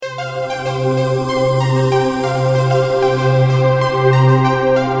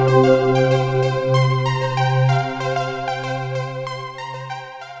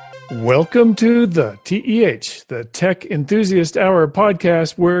Welcome to the TEH, the Tech Enthusiast Hour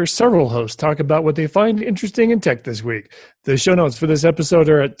podcast, where several hosts talk about what they find interesting in tech this week. The show notes for this episode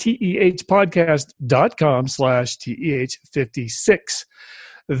are at tehpodcast.com/TEH56.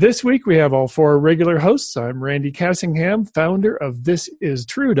 This week, we have all four regular hosts. I'm Randy Cassingham, founder of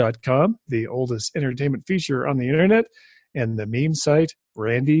ThisIsTrue.com, the oldest entertainment feature on the internet, and the meme site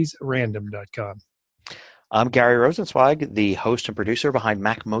RandysRandom.com. I'm Gary Rosenzweig, the host and producer behind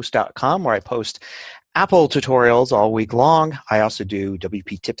MacMost.com, where I post Apple tutorials all week long. I also do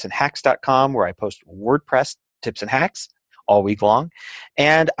WPTipsandHacks.com, where I post WordPress tips and hacks all week long.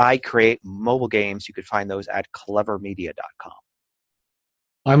 And I create mobile games. You can find those at CleverMedia.com.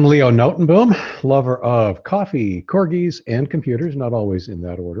 I'm Leo Notenboom, lover of coffee, corgis, and computers, not always in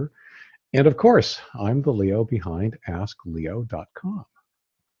that order. And of course, I'm the Leo behind AskLeo.com.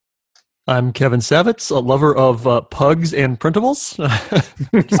 I'm Kevin Savitz, a lover of pugs and printables.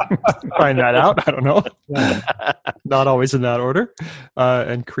 Find that out. I don't know. Not always in that order.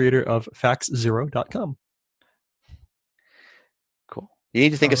 And creator of FactZero.com. Cool. You need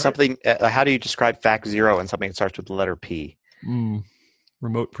to think of something. How do you describe Fact Zero and something that starts with the letter P?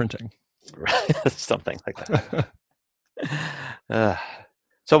 Remote printing. Something like that.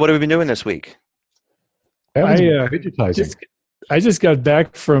 So what have we been doing this week? Digitizing. I just got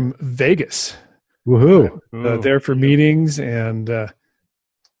back from Vegas. Woohoo! There for meetings, and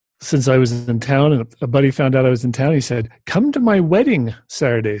since I was in town, and a buddy found out I was in town, he said, "Come to my wedding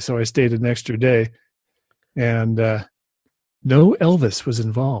Saturday." So I stayed an extra day, and no Elvis was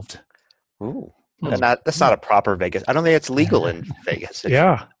involved. Ooh, that's not a proper Vegas. I don't think it's legal in Vegas.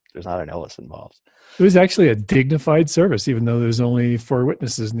 Yeah, there's not an Elvis involved. It was actually a dignified service, even though there's only 4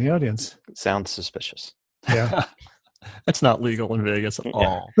 witnesses in the audience. Sounds suspicious. Yeah. That's not legal in Vegas at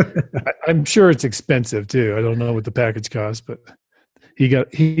all. I'm sure it's expensive too. I don't know what the package cost, but he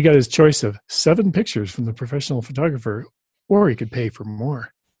got his choice of 7 pictures from the professional photographer, or he could pay for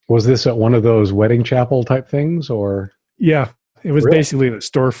more. Was this at one of those wedding chapel type things, or? Yeah, it was Really? basically in a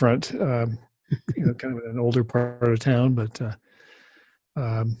storefront, kind of in an older part of town. But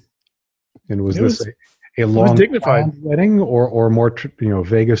and was this a long dignified wedding, or more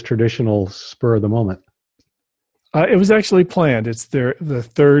Vegas traditional spur of the moment? It was actually planned. It's the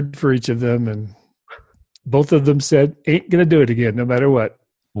third for each of them, and both of them said, "Ain't gonna do it again, no matter what."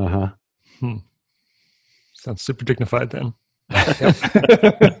 Sounds super dignified then.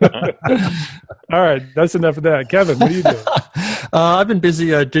 All right, that's enough of that. Kevin, what are you doing? I've been busy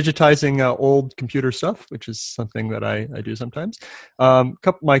digitizing old computer stuff, which is something that I do sometimes.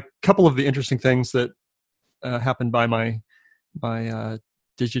 Couple of the interesting things that happened by my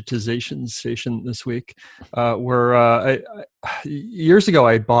digitization station this week were years ago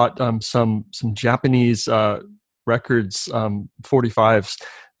I bought some Japanese records, 45s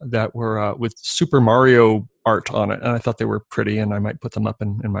that were with Super Mario art on it, and I thought they were pretty, and I might put them up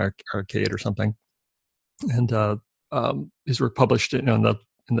in my arcade or something. And these were published in the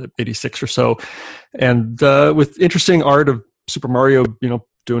 86 or so, and with interesting art of Super Mario,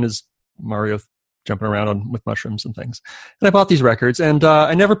 doing his Mario jumping around with mushrooms and things. And I bought these records, and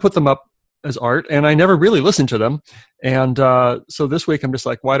I never put them up as art, and I never really listened to them. And so this week I'm just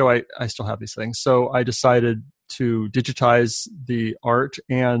like, why do I still have these things? So I decided to digitize the art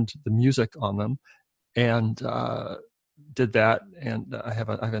and the music on them, and did that. And I have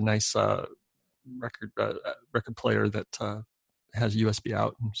a nice record player that has USB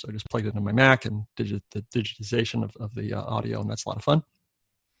out, and so I just plugged it into my Mac and did the digitization of the audio, and that's a lot of fun.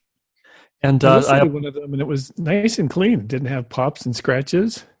 And I had one of them, and it was nice and clean. It didn't have pops and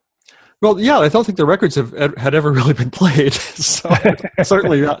scratches. Well, yeah, I don't think the records had ever really been played, so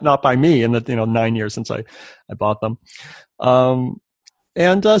certainly not by me in the 9 years since I bought them. So I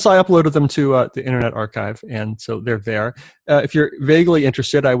uploaded them to the Internet Archive, and so they're there. If you're vaguely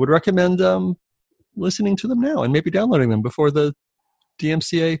interested, I would recommend listening to them now and maybe downloading them before the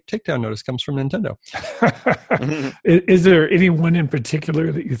DMCA takedown notice comes from Nintendo. Is there any one in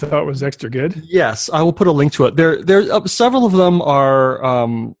particular that you thought was extra good? Yes, I will put a link to it. There several of them are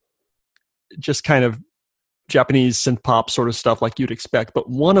just kind of Japanese synth pop sort of stuff like you'd expect, but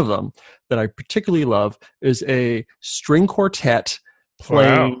one of them that I particularly love is a string quartet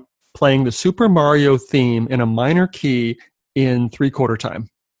playing the Super Mario theme in a minor key in 3/4 time.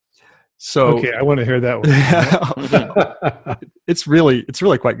 So okay, I want to hear that one. It's really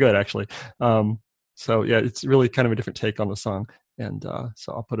quite good, actually. So yeah, it's really kind of a different take on the song, and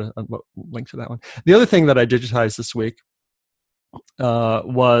so I'll put a link to that one. The other thing that I digitized this week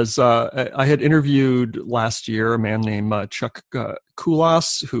was I had interviewed last year a man named Chuck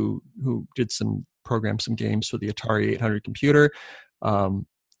Koulas, who did some games for the Atari 800 computer.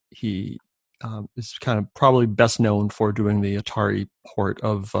 he is kind of probably best known for doing the Atari port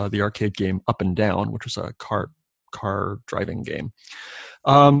of the arcade game Up and Down, which was a car driving game.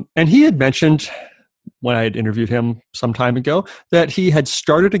 And he had mentioned, when I had interviewed him some time ago, that he had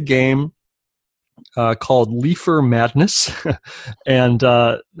started a game called Leafer Madness. And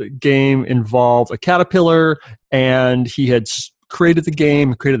the game involved a caterpillar, and he had created the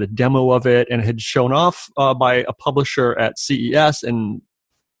game, created a demo of it, and had shown off by a publisher at CES, and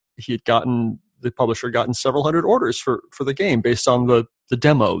the publisher had gotten several hundred orders for the game based on the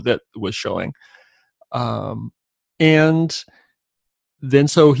demo that was showing. And then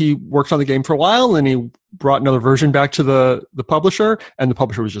so he worked on the game for a while, and he brought another version back to the publisher, and the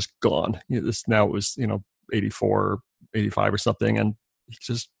publisher was just gone. Now it was 84, 85 or something, and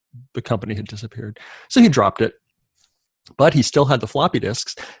the company had disappeared. So he dropped it. But he still had the floppy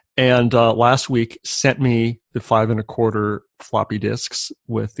disks, and last week sent me the 5 1/4 floppy disks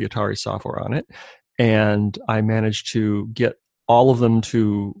with the Atari software on it, and I managed to get all of them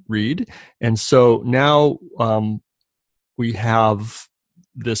to read. And so now we have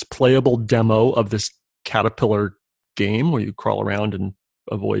this playable demo of this caterpillar game where you crawl around and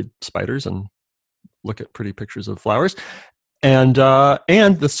avoid spiders and look at pretty pictures of flowers, and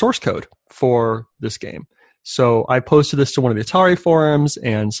the source code for this game. So I posted this to one of the Atari forums,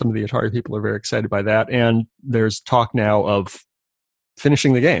 and some of the Atari people are very excited by that. And there's talk now of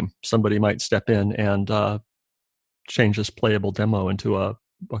finishing the game. Somebody might step in and change this playable demo into a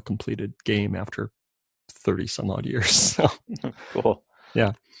completed game after 30 some odd years. So, cool.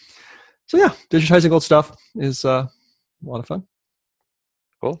 Yeah. So yeah, digitizing old stuff is a lot of fun.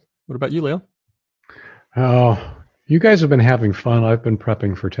 Cool. What about you, Leo? Oh, you guys have been having fun. I've been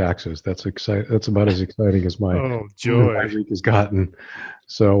prepping for taxes. That's about as exciting as my joy week has gotten.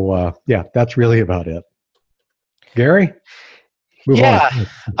 So yeah, that's really about it. Gary? Move on.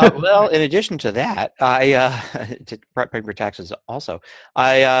 Well, in addition to that, I to prepping for taxes also.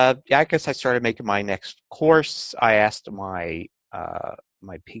 I guess I started making my next course. I asked my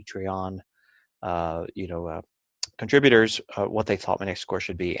my Patreon, contributors what they thought my next course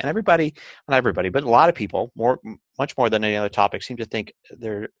should be, and not everybody, but a lot of people, much more than any other topic, seem to think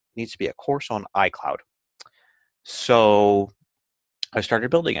there needs to be a course on iCloud. So I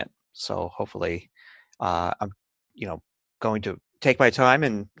started building it. So hopefully, I'm going to take my time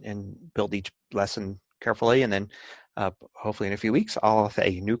and build each lesson carefully, and then hopefully in a few weeks I'll have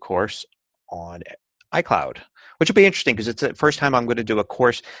a new course on iCloud, which will be interesting because it's the first time I'm going to do a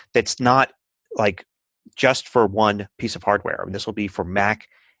course that's not like just for one piece of hardware. I mean, this will be for Mac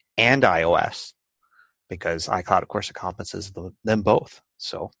and iOS, because iCloud, of course, encompasses them both.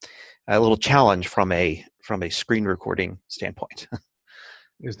 So a little challenge from a screen recording standpoint.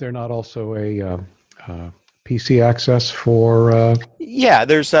 Is there not also a PC access for? Yeah,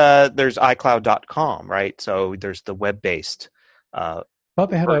 there's iCloud.com, right? So there's the web-based. I thought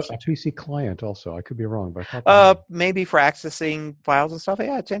they had a PC client also. I could be wrong, but I thought maybe for accessing files and stuff.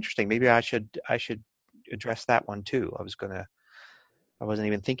 Yeah, it's interesting. Maybe I should address that one too. I wasn't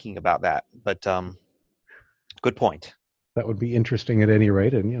even thinking about that, but good point. That would be interesting at any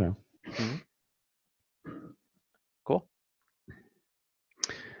rate, and Mm-hmm. Cool.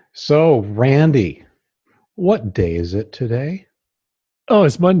 So, Randy, what day is it today? Oh,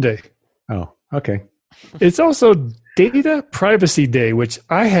 it's Monday. Oh, okay. It's also Data Privacy Day, which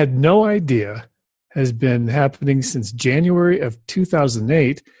I had no idea has been happening since January of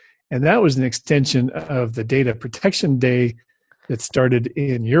 2008. And that was an extension of the Data Protection Day that started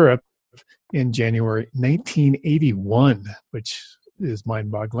in Europe in January 1981, which is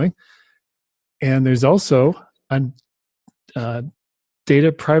mind-boggling. And there's also a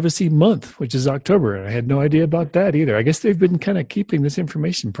Data Privacy Month, which is October. And I had no idea about that either. I guess they've been kind of keeping this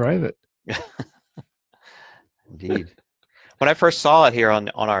information private. Indeed. When I first saw it here on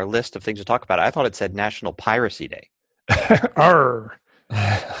our list of things to talk about, I thought it said National Piracy Day. Arr.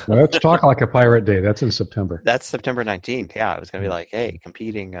 Let's talk like a pirate day. That's in September. That's September 19th. Yeah, it was going to be like, hey,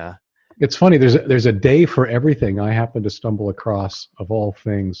 competing. It's funny. There's a day for everything. I happened to stumble across, of all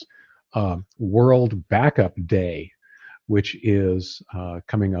things, World Backup Day, which is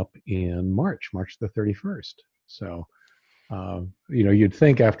coming up in March the 31st. So, you'd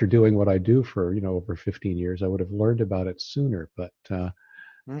think after doing what I do for over 15 years, I would have learned about it sooner, but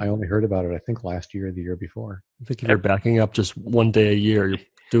I only heard about it, I think, last year or the year before. I think if you're backing up just one day a year, you're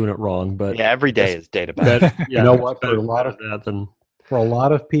doing it wrong. But yeah, every day is data backup. You know what? For a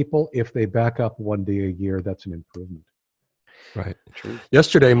lot of people, if they back up one day a year, that's an improvement. Right. True.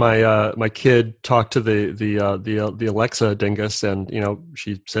 Yesterday, my kid talked to the Alexa dingus, and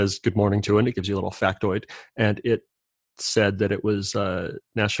she says good morning to it. And it gives you a little factoid, and it said that it was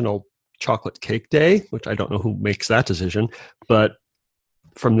National Chocolate Cake Day, which I don't know who makes that decision, but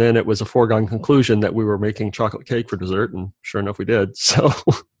from then it was a foregone conclusion that we were making chocolate cake for dessert, and sure enough we did. So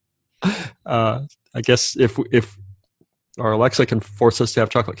I guess if our Alexa can force us to have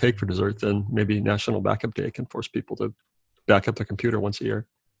chocolate cake for dessert, then maybe National Backup Day can force people to back up their computer once a year.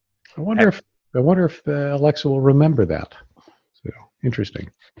 I wonder if Alexa will remember that. So interesting.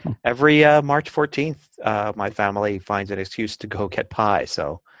 Every March 14th, my family finds an excuse to go get pie.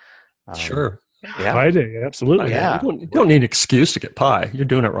 So sure. Yeah. Pie Day, absolutely. Yeah. You don't need an excuse to get pie. You're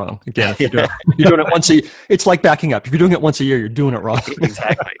doing it wrong. Again, if you're doing it once a year, it's like backing up. If you're doing it once a year, you're doing it wrong.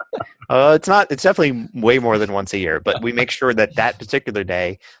 Exactly. It's definitely way more than once a year, but we make sure that particular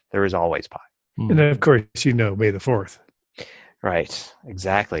day, there is always pie. And then, of course, May the 4th. Right.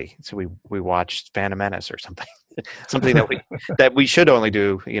 Exactly. So we watched Phantom Menace or something. Something that we should only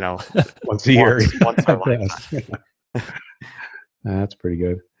do, once a year. Once our lifetime. That's pretty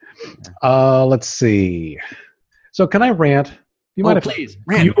good. Let's see. So can I rant? You might have please.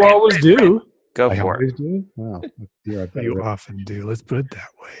 You always do. Go I for always it. do. Wow. Dear, I better You rant. often do. Let's put it that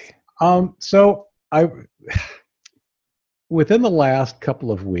way. So within the last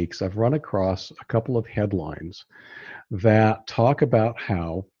couple of weeks, I've run across a couple of headlines that talk about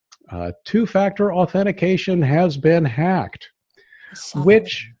how two-factor authentication has been hacked,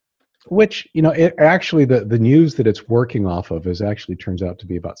 which actually the news that it's working off of turns out to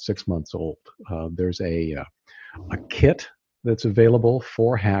be about 6 months old. There's a kit that's available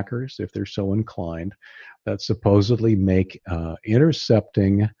for hackers if they're so inclined that supposedly make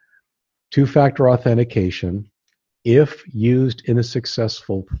intercepting two-factor authentication, if used in a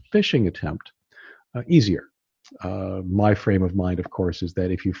successful phishing attempt, easier. My frame of mind, of course, is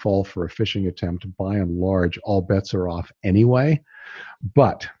that if you fall for a phishing attempt, by and large, all bets are off anyway.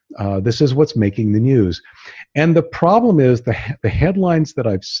 But this is what's making the news. And the problem is the headlines that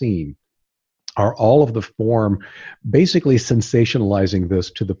I've seen are all of the form basically sensationalizing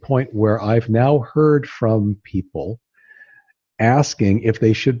this to the point where I've now heard from people asking if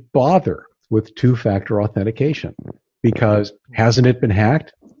they should bother with two-factor authentication, because hasn't it been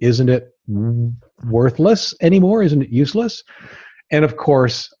hacked? Isn't it worthless anymore? Isn't it useless? And of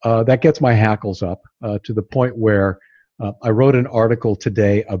course, that gets my hackles up to the point where I wrote an article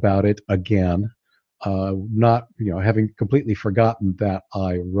today about it again, not having completely forgotten that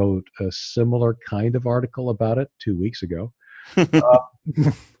I wrote a similar kind of article about it 2 weeks ago.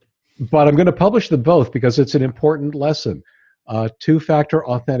 But I'm going to publish them both because it's an important lesson. Two-factor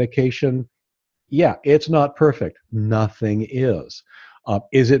authentication, yeah, it's not perfect. Nothing is.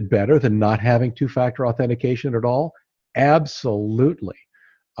 Is it better than not having two-factor authentication at all? Absolutely.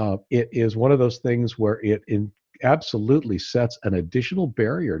 It is one of those things where it absolutely sets an additional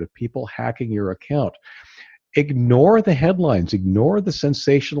barrier to people hacking your account. Ignore the headlines. Ignore the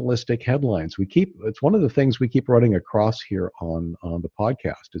sensationalistic headlines. It's one of the things we keep running across here on the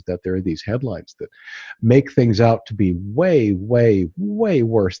podcast, is that there are these headlines that make things out to be way, way, way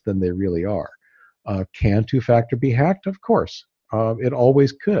worse than they really are. Can two-factor be hacked? Of course. It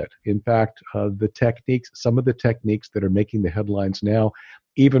always could. In fact, some of the techniques that are making the headlines now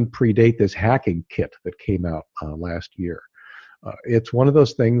even predate this hacking kit that came out last year. It's one of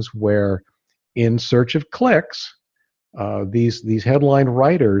those things where, in search of clicks, these headline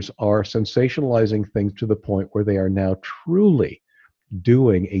writers are sensationalizing things to the point where they are now truly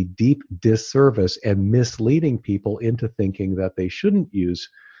doing a deep disservice and misleading people into thinking that they shouldn't use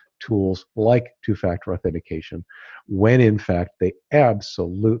tools like two-factor authentication, when in fact they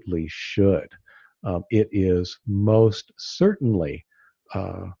absolutely should. It is most certainly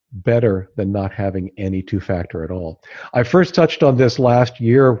better than not having any two-factor at all. I first touched on this last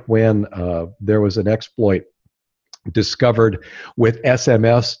year when there was an exploit discovered with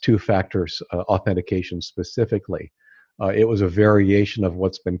SMS two-factor authentication specifically. It was a variation of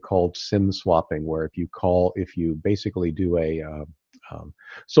what's been called SIM swapping, where if you basically do a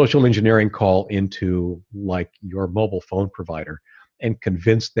social engineering call into like your mobile phone provider and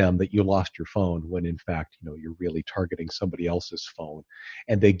convince them that you lost your phone, when in fact you're really targeting somebody else's phone,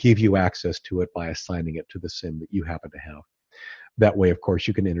 and they give you access to it by assigning it to the SIM that you happen to have. That way, of course,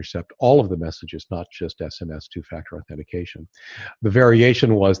 you can intercept all of the messages, not just SMS two-factor authentication. The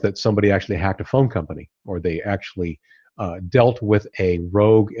variation was that somebody actually hacked a phone company, or they actually dealt with a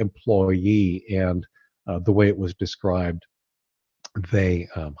rogue employee, and the way it was described, they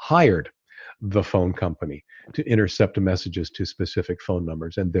hired the phone company to intercept messages to specific phone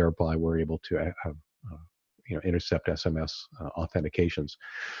numbers, and thereby were able to intercept SMS authentications.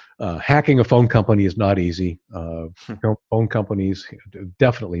 Hacking a phone company is not easy. Phone companies,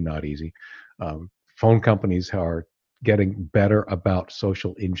 definitely not easy. Phone companies are getting better about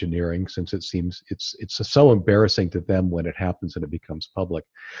social engineering, since it seems it's so embarrassing to them when it happens and it becomes public.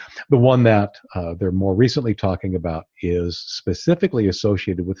 The one that they're more recently talking about is specifically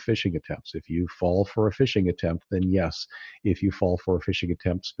associated with phishing attempts. If you fall for a phishing attempt, then yes. If you fall for a phishing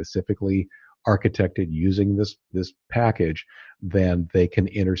attempt specifically architected using this package, then they can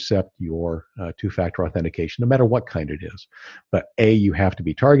intercept your two-factor authentication, no matter what kind it is. But A, you have to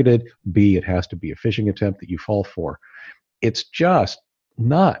be targeted. B, it has to be a phishing attempt that you fall for. It's just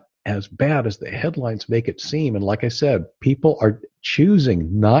not as bad as the headlines make it seem. And like I said, people are choosing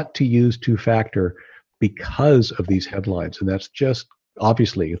not to use two-factor because of these headlines, and that's just,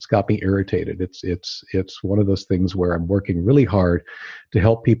 obviously, it's got me irritated. It's one of those things where I'm working really hard to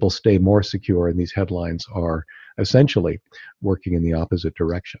help people stay more secure, and these headlines are essentially working in the opposite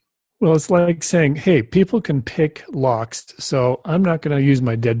direction. Well, it's like saying, hey, people can pick locks, so I'm not going to use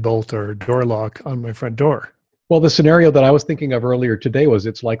my deadbolt or door lock on my front door. Well, the scenario that I was thinking of earlier today was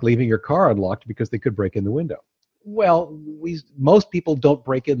it's like leaving your car unlocked because they could break in the window. Well, most people don't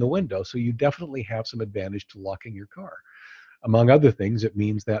break in the window, so you definitely have some advantage to locking your car. Among other things, it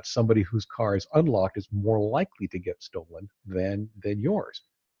means that somebody whose car is unlocked is more likely to get stolen than yours.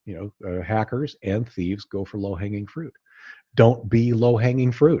 Hackers and thieves go for low-hanging fruit. Don't be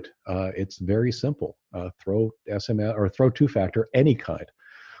low-hanging fruit. It's very simple. Throw SMS or throw two-factor, any kind,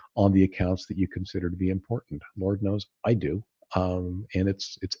 on the accounts that you consider to be important. Lord knows I do, and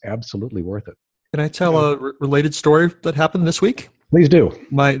it's absolutely worth it. Can I tell a related story that happened this week? Please do.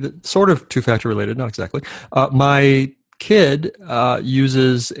 Sort of two-factor related, not exactly. My kid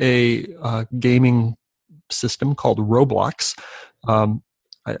uses a gaming system called Roblox.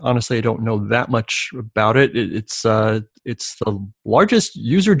 I honestly don't know that much about it. It's the largest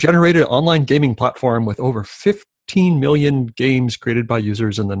user-generated online gaming platform with over 15 million games created by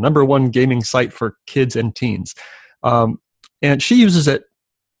users and the #1 gaming site for kids and teens. And she uses it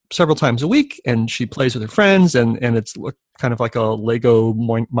several times a week, and she plays with her friends, and it's kind of like a Lego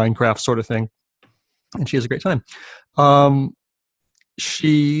Minecraft sort of thing. And she has a great time.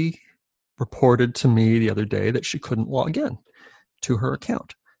 She reported to me the other day that she couldn't log in to her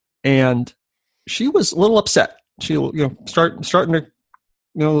account, and she was a little upset. She, starting to,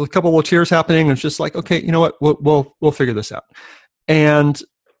 a couple of tears happening, and it's just like, okay, you know what, we'll figure this out. And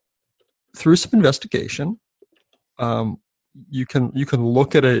through some investigation, you can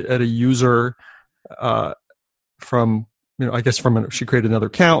look at a user from, she created another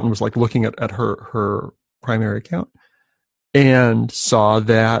account and was like looking at her primary account, and saw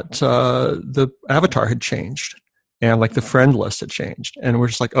that the avatar had changed and like the friend list had changed, and we're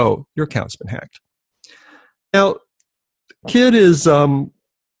just like, oh, your account's been hacked. Now, kid is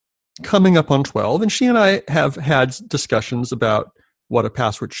coming up on 12, and she and I have had discussions about what a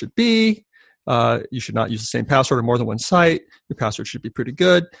password should be. You should not use the same password on more than one site. Your password should be pretty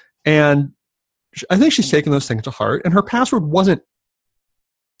good. And I think she's taken those things to heart, and her password wasn't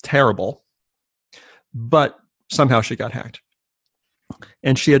terrible, but somehow she got hacked.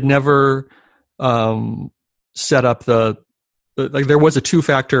 And she had never set up there was a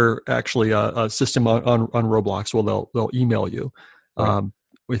two-factor actually a system on Roblox. Well, they'll email you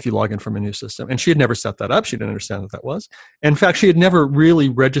if you log in from a new system, and she had never set that up. She didn't understand what that was. In fact, she had never really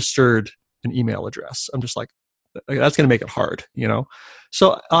registered an email address. I'm just like, that's going to make it hard,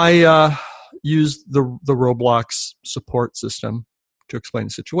 So I used the Roblox support system to explain the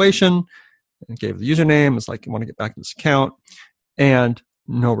situation, and gave the username. It's like, you want to get back to this account, and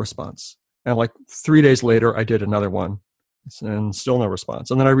no response. And like 3 days later, I did another one, and still no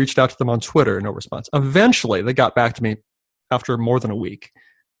response. And then I reached out to them on Twitter, no response. Eventually, they got back to me after more than a week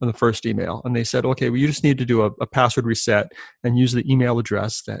on the first email, and they said, okay, well, you just need to do a password reset and use the email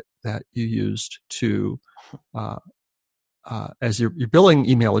address that you used to as your billing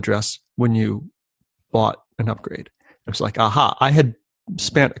email address when you bought an upgrade. It was like, aha, I had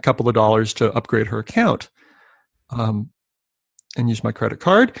spent a couple of dollars to upgrade her account, and used my credit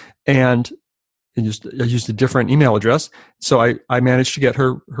card, and I used a different email address. So I managed to get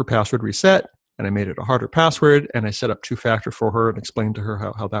her password reset, and I made it a harder password, and I set up two-factor for her and explained to her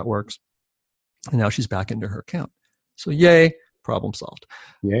how that works. And now she's back into her account. So yay, problem solved.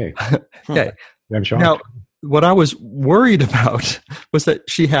 Yay. Yay. I'm shocked. Now, what I was worried about was that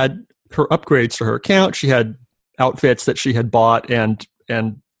she had her upgrades to her account. She had outfits that she had bought, and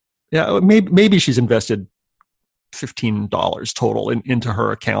yeah, maybe she's invested $15 total into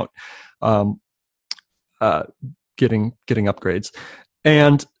her account, getting upgrades.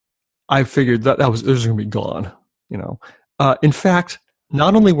 And I figured that was going to be gone, In fact,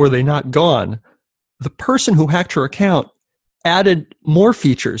 not only were they not gone, the person who hacked her account added more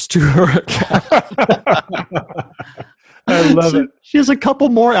features to her account. I love it. She has a couple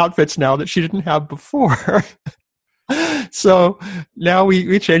more outfits now that she didn't have before. So now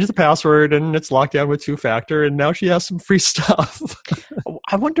we changed the password and it's locked down with 2-factor, and now she has some free stuff.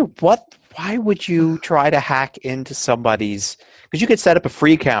 I wonder why would you try to hack into somebody's, because you could set up a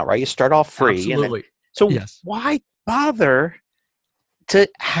free account, right? You start off free. Absolutely. So Yes. why bother to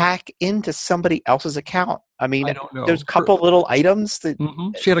hack into somebody else's account? I mean, I don't know. there's a couple little items that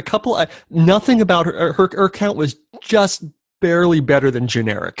She had a couple. Nothing about her account was just barely better than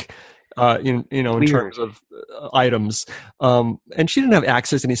generic. In Weird. terms of items, and she didn't have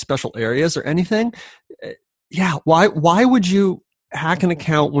access to any special areas or anything. Yeah, why would you hack an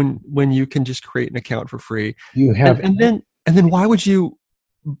account when you can just create an account for free? You have and then why would you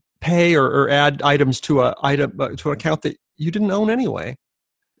pay or add items to an account that you didn't own anyway?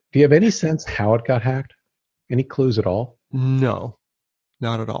 Do you have any sense how it got hacked? Any clues at all? No,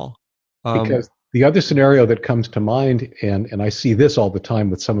 not at all. Because the other scenario that comes to mind, and I see this all the time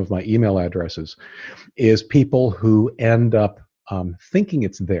with some of my email addresses, is people who end up thinking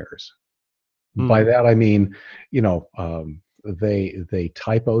it's theirs. By that I mean, they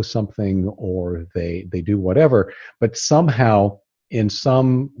typo something or they do whatever, but somehow in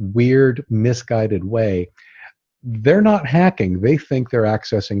some weird, misguided way, they're not hacking. They think they're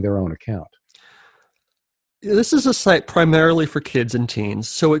accessing their own account. This is a site primarily for kids and teens,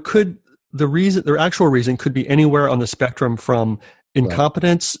 so it could. The actual reason could be anywhere on the spectrum from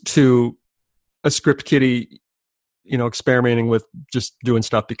incompetence to a script kiddie, experimenting with just doing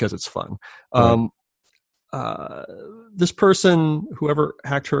stuff because it's fun. This person, whoever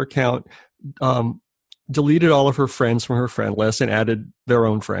hacked her account, deleted all of her friends from her friend list and added their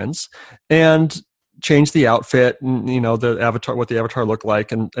own friends, and changed the outfit and the avatar, what the avatar looked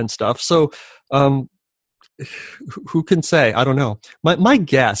like and stuff. So, who can say? I don't know. My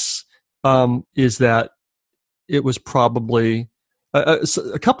guess is that it was probably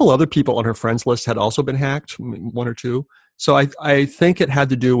a couple other people on her friends list had also been hacked, one or two. So I think it had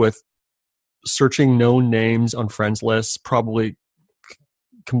to do with searching known names on friends lists, probably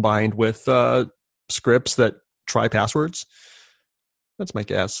combined with scripts that try passwords. That's my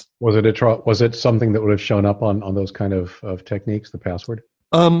guess. Was it something that would have shown up on those kind of techniques, the password?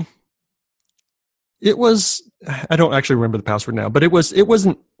 It was, I don't actually remember the password now, but it was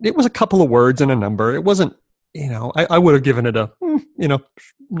a couple of words and a number. It wasn't, I would have given it a,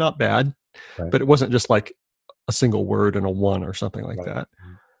 not bad, Right. but it wasn't just like a single word and a 1 or something like that.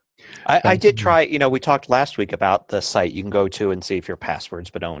 I did try, we talked last week about the site you can go to and see if your password's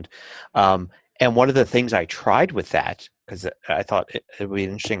been owned. And one of the things I tried with that, because I thought it would be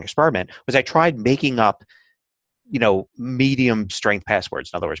an interesting experiment, was I tried making up medium strength passwords.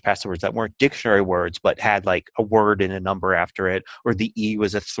 In other words, passwords that weren't dictionary words, but had like a word and a number after it, or the E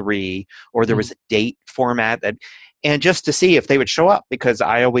was a 3, or there was a date format and just to see if they would show up, because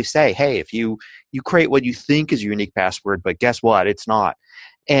I always say, hey, if you create what you think is a unique password, but guess what? It's not.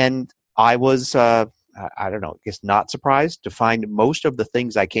 And I was, I don't know, I guess not surprised to find most of the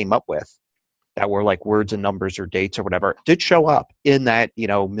things I came up with that were like words and numbers or dates or whatever did show up in that,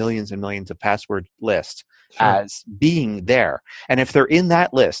 millions and millions of password list. Sure. As being there. And if they're in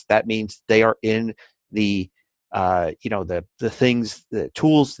that list, that means they are in the things, the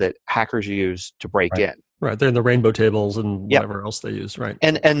tools that hackers use to break in. Right. They're in the rainbow tables and whatever else they use. Right.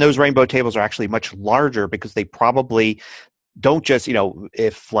 And those rainbow tables are actually much larger because they probably don't just,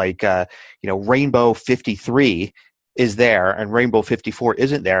 if like, rainbow 53 is there and rainbow 54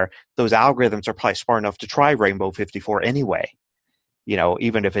 isn't there, those algorithms are probably smart enough to try rainbow 54 anyway.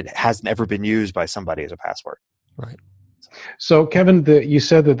 Even if it hasn't ever been used by somebody as a password. Right. So, Kevin, you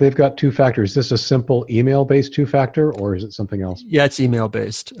said that they've got 2-factor. Is this a simple email-based 2-factor, or is it something else? Yeah, it's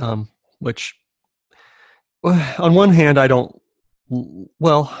email-based, which, on one hand, I don't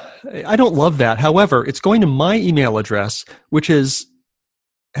love that. However, it's going to my email address, which has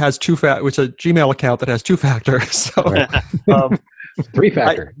 2-factor, which is a Gmail account that has 2-factor. So, right.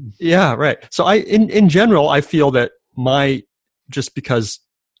 3-factor. Yeah, right. So, in general, I feel that just because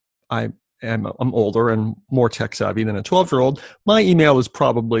I'm older and more tech savvy than a 12-year-old, my email is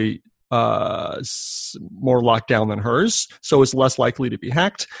probably more locked down than hers, so it's less likely to be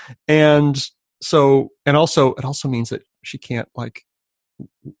hacked. And it also means that she can't, like,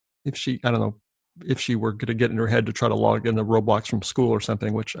 if she were going to get in her head to try to log into Roblox from school or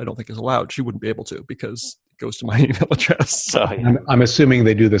something, which I don't think is allowed, she wouldn't be able to because it goes to my email address. So I'm assuming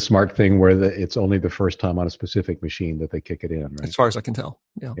they do the smart thing where it's only the first time on a specific machine that they kick it in, right? As far as I can tell.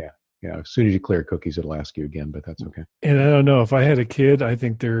 Yeah. Yeah. As soon as you clear cookies, it'll ask you again, but that's okay. And I don't know, if I had a kid, I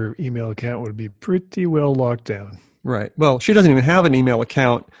think their email account would be pretty well locked down. Right. Well, she doesn't even have an email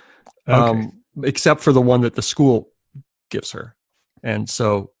account, except for the one that the school gives her. And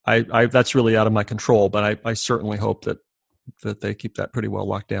so I that's really out of my control, but I certainly hope that they keep that pretty well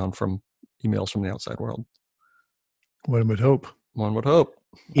locked down from emails from the outside world. One would hope. One would hope.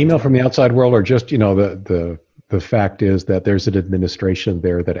 Email from the outside world, or just, the fact is that there's an administration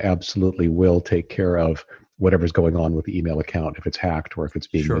there that absolutely will take care of whatever's going on with the email account, if it's hacked or if it's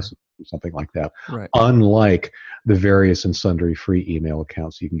being missed or something like that. Right. Unlike the various and sundry free email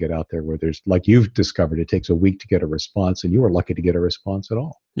accounts you can get out there where there's, like you've discovered, it takes a week to get a response, and you were lucky to get a response at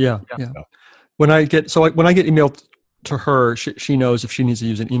all. Yeah. When I get email to her, she knows if she needs to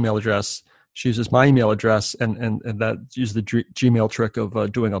use an email address, she uses my email address, and that uses the Gmail trick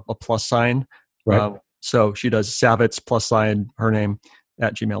of doing a plus sign. Right. So she does Savitz plus sign her name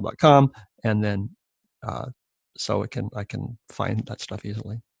at gmail.com, and then so I can find that stuff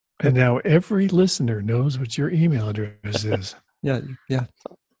easily. And now every listener knows what your email address is. Yeah.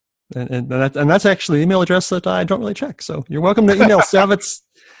 And that's actually the email address that I don't really check. So you're welcome to email Savitz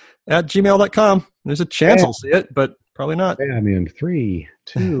at gmail.com. There's a chance I'll see it, but probably not. I'm in 3,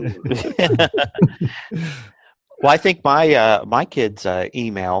 2. Well, I think my kids'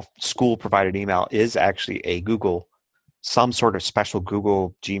 email, school provided email, is actually a Google, some sort of special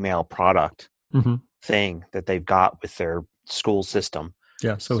Google Gmail product thing that they've got with their school system.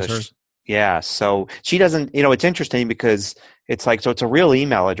 Yeah, so is hers. So she doesn't, it's interesting because it's like, so it's a real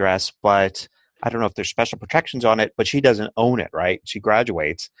email address, but I don't know if there's special protections on it, but she doesn't own it, right? She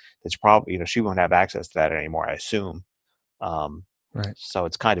graduates. It's probably, she won't have access to that anymore, I assume. Right. So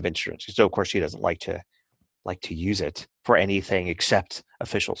it's kind of interesting. So of course she doesn't like to use it for anything except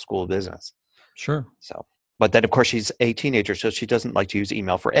official school business. Sure. So, but then of course she's a teenager, so she doesn't like to use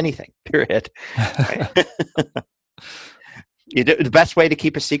email for anything, period. The best way to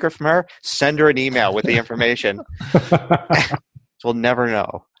keep a secret from her, send her an email with the information. We'll never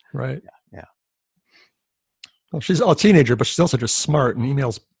know. Right. Yeah. Well, she's a teenager, but she's also just smart, and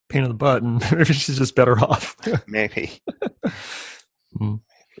email's a pain in the butt, and maybe she's just better off. Maybe.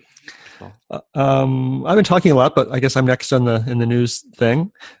 I've been talking a lot, but I guess I'm next in the news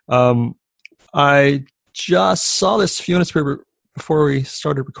thing. I just saw this a few minutes before we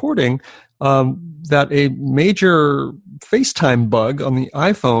started recording that a major FaceTime bug on the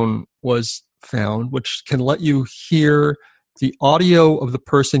iPhone was found, which can let you hear the audio of the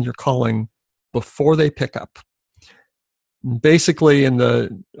person you're calling before they pick up. Basically, in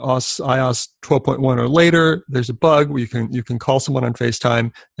the iOS 12.1 or later, there's a bug where you can call someone on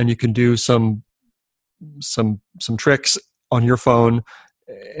FaceTime, and you can do some tricks on your phone,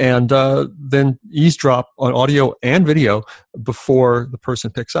 and then eavesdrop on audio and video before the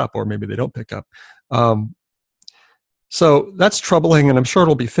person picks up, or maybe they don't pick up. So that's troubling, and I'm sure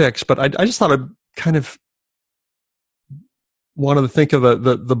it'll be fixed. But I just thought I'd kind of wanted to think of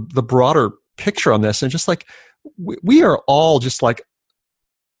the broader picture on this, and just like we are all just like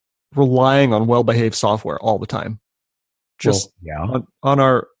relying on well-behaved software all the time, just on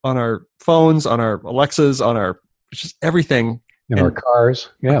our phones, on our Alexas, on our just everything in our cars.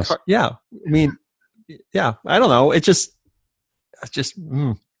 Yes. I mean, I don't know.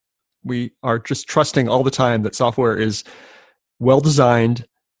 We are just trusting all the time that software is well designed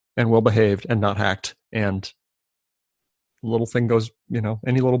and well behaved and not hacked. And a little thing goes,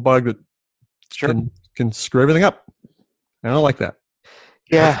 any little bug that can screw everything up. I don't like that.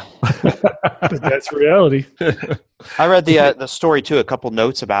 Yeah. But that's reality. I read the story too. A couple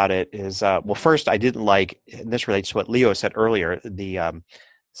notes about it is, well, first I didn't like, and this relates to what Leo said earlier, they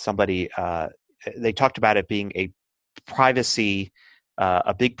talked about it being a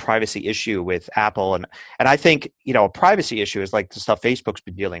big privacy issue with Apple. And I think, a privacy issue is like the stuff Facebook's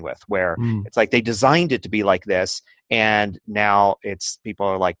been dealing with, where it's like they designed it to be like this, and now people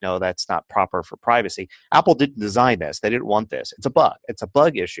are like, no, that's not proper for privacy. Apple didn't design this. They didn't want this. It's a bug. It's a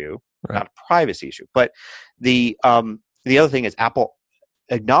bug issue, not a privacy issue. But the other thing is Apple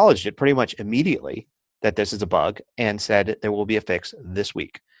acknowledged it pretty much immediately that this is a bug and said there will be a fix this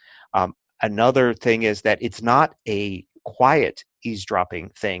week. Another thing is that it's not a quiet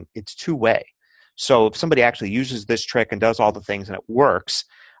eavesdropping thing. It's two-way. So if somebody actually uses this trick and does all the things and it works,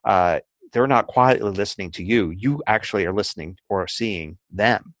 they're not quietly listening to you. You actually are listening or seeing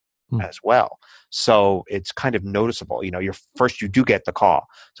them as well. So it's kind of noticeable. You do get the call.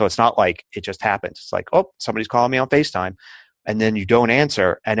 So it's not like it just happens. It's like, oh, somebody's calling me on FaceTime, and then you don't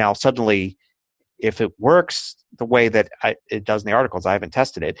answer. And now suddenly, if it works the way that it does in the articles, I haven't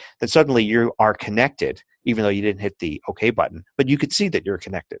tested it, then suddenly you are connected, even though you didn't hit the OK button. But you could see that you're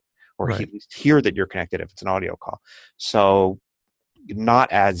connected, or at least hear that you're connected if it's an audio call. So not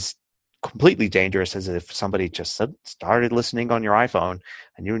as completely dangerous as if somebody just started listening on your iPhone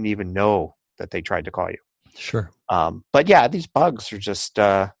and you didn't even know that they tried to call you. Sure. But yeah, these bugs are just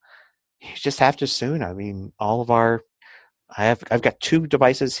you just have to soon. I mean, all of I've got 2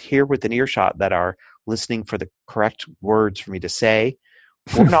 devices here within earshot that are listening for the correct words for me to say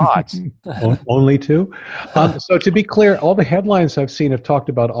or not. Only 2. So to be clear, all the headlines I've seen have talked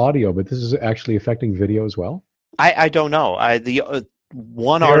about audio, but this is actually affecting video as well. I don't know. The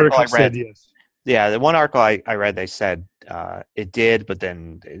one The article I said read, yes. yeah, the one article I read, they said it did, but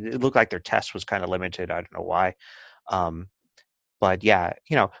then it looked like their test was kind of limited. I don't know why. But yeah,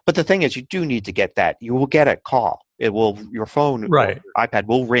 but the thing is, you do need to get that. You will get a call. Your phone, Right. or iPad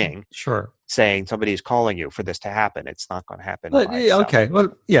will ring Sure. saying somebody is calling you for this to happen. It's not going to happen. But, by yeah, itself. okay.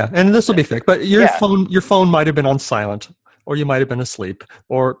 Well, yeah, and this will be fixed. But your Yeah. phone might have been on silent, or you might have been asleep,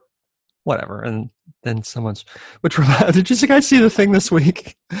 or whatever. And then did you guys see the thing this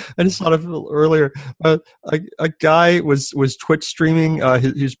week? I just thought of it a little earlier. A guy was Twitch streaming.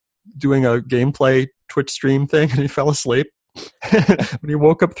 He's doing a gameplay Twitch stream thing, and he fell asleep. When he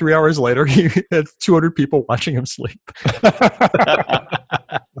woke up 3 hours later, he had 200 people watching him sleep.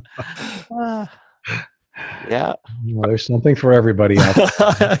 Yeah. Well, there's something for everybody out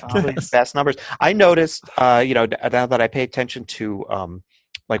there. Probably the best numbers. I noticed, now that I pay attention to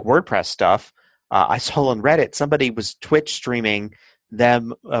like WordPress stuff, I saw on Reddit somebody was Twitch streaming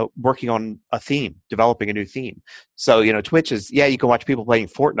them working on a theme, developing a new theme. So Twitch is you can watch people playing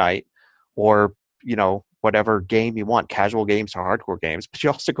Fortnite or whatever game you want, casual games or hardcore games, but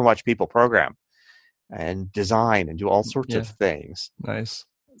you also can watch people program and design and do all sorts of things. Nice.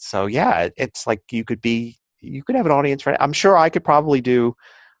 So yeah, it's like you could have an audience for it. I'm sure I could probably do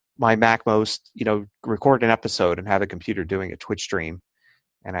my MacMost, record an episode and have a computer doing a Twitch stream,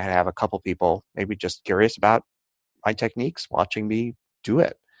 and I'd have a couple people maybe just curious about my techniques watching me do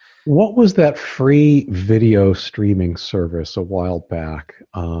it. What was that free video streaming service a while back?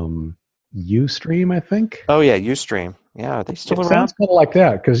 Ustream, I think. Oh yeah, Ustream. Yeah, are they still It around? sounds kind of like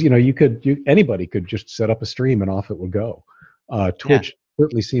that because anybody could just set up a stream and off it would go. Twitch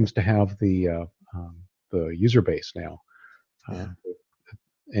certainly seems to have the user base now. Yeah.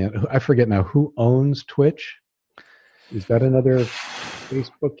 And I forget now who owns Twitch. Is that another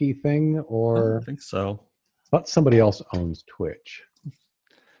Facebooky thing, I or don't think so. I thought somebody else owns Twitch?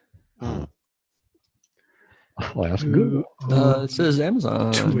 Hmm. I'll ask Google. It says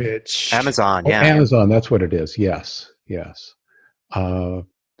Amazon. Twitch. Amazon, Oh, yeah. Amazon, that's what it is. Yes.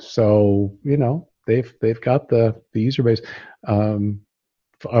 So they've got the user base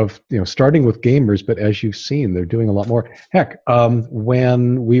of starting with gamers, but as you've seen, they're doing a lot more. Heck,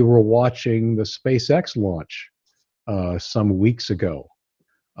 when we were watching the SpaceX launch some weeks ago,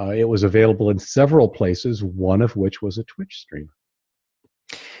 it was available in several places. One of which was a Twitch stream.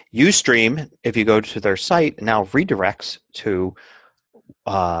 Ustream, if you go to their site, now redirects to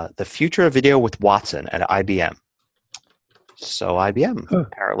the future of video with Watson at IBM. So IBM,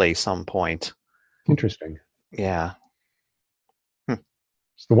 apparently, some point. Interesting. Yeah. So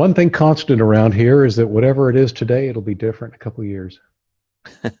the one thing constant around here is that whatever it is today, it'll be different in a couple of years.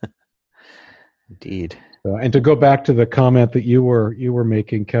 Indeed. And to go back to the comment that you were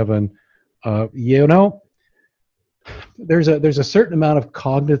making, Kevin, there's a certain amount of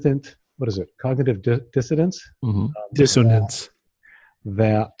cognitive dissonance, Mm-hmm. Dissonance.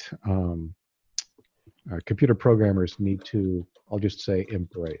 that computer programmers need to, I'll just say,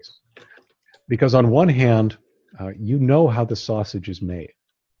 embrace. Because on one hand, you know how the sausage is made,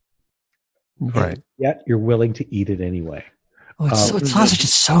 Right. yet you're willing to eat it anyway. Sausage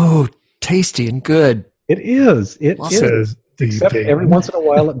is so tasty and good. It is. It is. Says the Except vegan. every once in a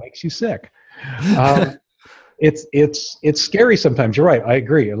while, it makes you sick. It's scary sometimes. You're right. I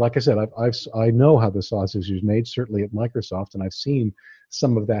agree. And like I said, I know how the sausage is made. Certainly at Microsoft, and I've seen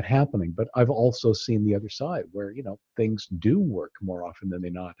some of that happening. But I've also seen the other side, where things do work more often than they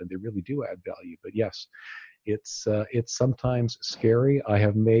not, and they really do add value. But yes, it's sometimes scary. I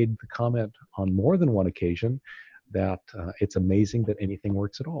have made the comment on more than one occasion that it's amazing that anything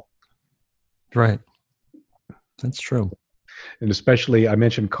works at all. Right. That's true. And especially, I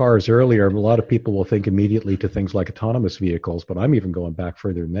mentioned cars earlier. A lot of people will think immediately to things like autonomous vehicles, but I'm even going back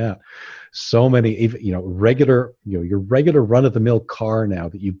further than that. So many, your regular run-of-the-mill car now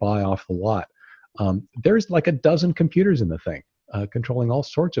that you buy off the lot, there's like a dozen computers in the thing, controlling all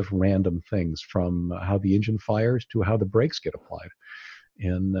sorts of random things, from how the engine fires to how the brakes get applied.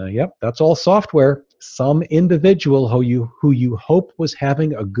 And that's all software. Some individual who you hope was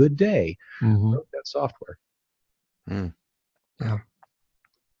having a good day wrote that software. Mm. Yeah.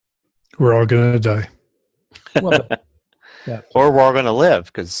 We're all going to die. Well, Or we're all going to live,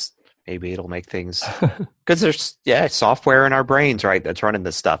 because Maybe it'll make things because there's software in our brains, right? That's running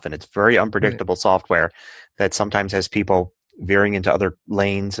this stuff, and it's very unpredictable software that sometimes has people veering into other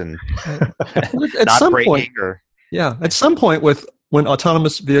lanes and At not some braking point, or at some point, when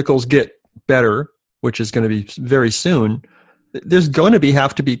autonomous vehicles get better, which is going to be very soon, there's going to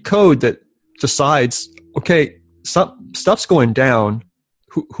have to be code that decides, okay, stuff's going down.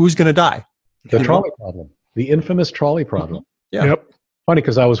 Who's going to die? The trolley problem, the infamous trolley problem. Yeah. Yep. Funny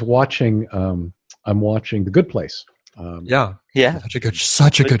because I was watching. I'm watching The Good Place. yeah, Such a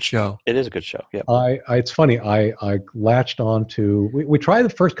good show. it is a good show. Yeah, It's funny. I latched on to. We tried the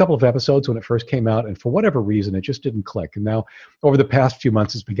first couple of episodes when it first came out, and for whatever reason, it just didn't click. And now, over the past few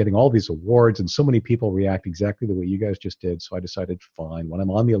months, it's been getting all these awards, and so many people react exactly the way you guys just did. So I decided, fine, when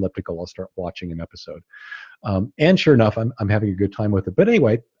I'm on the elliptical, I'll start watching an episode. And sure enough, I'm having a good time with it. But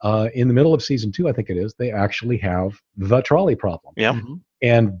anyway, in the middle of season 2, I think it is, they actually have the trolley problem. yeah. Mm-hmm.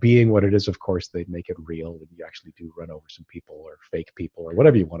 And being what it is, of course, they make it real, and you actually do run over some people or fake people or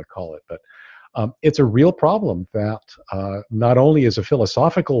whatever you want to call it. But it's a real problem that not only is a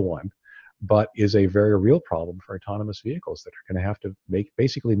philosophical one, but is a very real problem for autonomous vehicles that are going to have to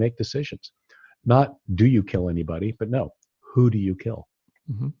basically make decisions. Not do you kill anybody, but no, who do you kill?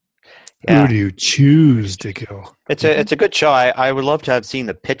 Mm-hmm. Yeah. Who do you choose to kill? It's a good show. I would love to have seen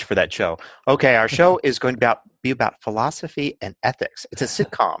the pitch for that show. Okay, our show is going to be about philosophy and ethics. It's a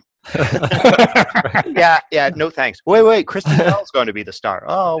sitcom. yeah. No thanks. Wait. Kristen Bell's going to be the star.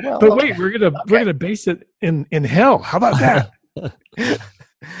 Oh well. But wait, we're gonna base it in hell. How about that?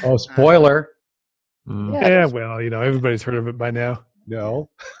 Oh, spoiler! Yeah, well, everybody's heard of it by now. No,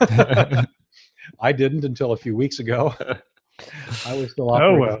 I didn't until a few weeks ago. I was still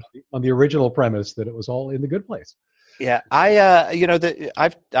on the original premise that it was all in The Good Place. Yeah,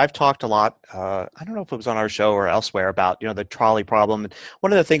 I've talked a lot. I don't know if it was on our show or elsewhere about the trolley problem.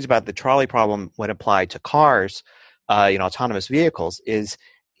 One of the things about the trolley problem when applied to cars, autonomous vehicles, is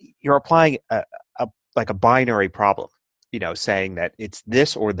you're applying a binary problem. Saying that it's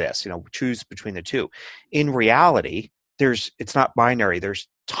this or this. Choose between the two. In reality, it's not binary. There's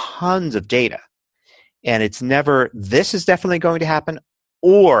tons of data. And it's never, this is definitely going to happen,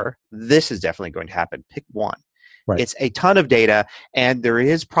 or this is definitely going to happen. Pick one. Right. It's a ton of data, and there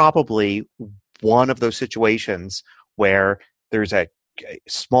is probably one of those situations where there's a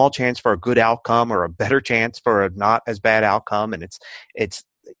small chance for a good outcome or a better chance for a not as bad outcome, and it's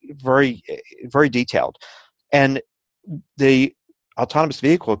very, very detailed. And the autonomous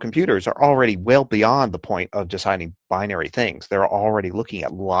vehicle computers are already well beyond the point of deciding binary things. They're already looking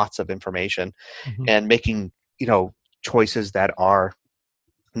at lots of information and making, choices that are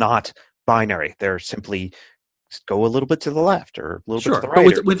not binary. They're simply go a little bit to the left or a little bit to the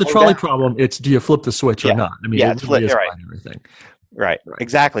right. But with the trolley problem, it's do you flip the switch or not? I mean, it really is a binary thing. Right.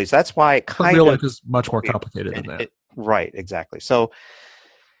 Exactly. So that's why it kind real of life is much more complicated than that. Right. Exactly. So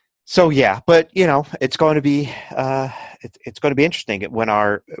yeah, but it's going to be it's going to be interesting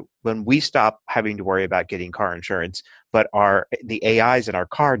when we stop having to worry about getting car insurance, but the AIs in our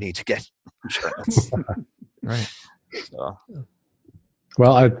car need to get insurance. Right. So.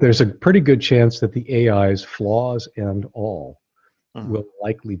 Well, there's a pretty good chance that the AIs, flaws and all, will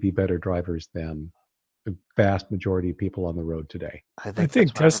likely be better drivers than the vast majority of people on the road today. I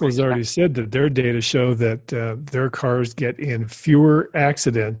think Tesla's already said that their data show that their cars get in fewer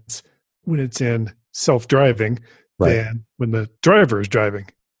accidents when it's in self-driving than when the driver is driving.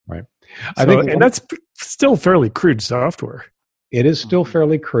 Right. And that's still fairly crude software. It is still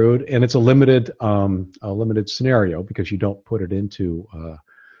fairly crude, and it's a limited scenario because you don't put it into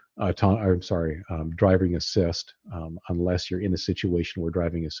driving assist unless you're in a situation where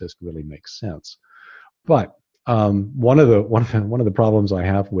driving assist really makes sense. But one of the problems I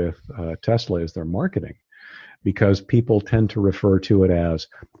have with Tesla is their marketing, because people tend to refer to it as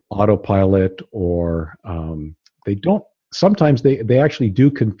autopilot, or sometimes they actually do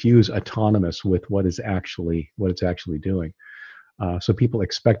confuse autonomous with what it's actually doing. So people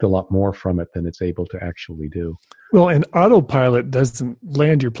expect a lot more from it than it's able to actually do. Well, and autopilot doesn't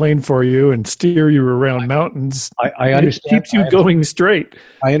land your plane for you and steer you around mountains. I understand. It keeps you going straight.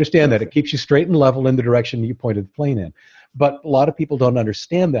 I understand that. It keeps you straight and level in the direction you pointed the plane in. But a lot of people don't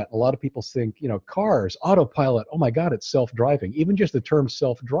understand that. A lot of people think, cars, autopilot, oh my God, it's self-driving. Even just the term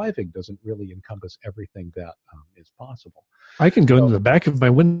self-driving doesn't really encompass everything that is possible. I can go into the back of my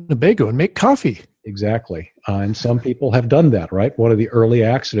Winnebago and make coffee. Exactly. And some people have done that, right? One of the early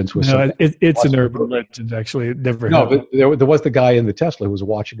accidents was... No, it's an urban legend, actually. It never happened. But there was the guy in the Tesla who was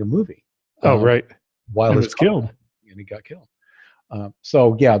watching a movie. Oh, right. While he was killed. And he got killed.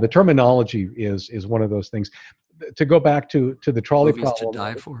 So, yeah, the terminology is one of those things. To go back to the trolley Movies problem... to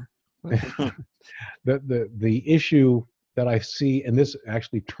die for. The issue that I see, and this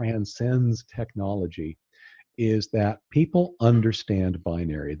actually transcends technology, is that people understand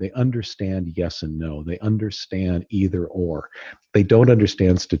binary. They understand yes and no. They understand either or. They don't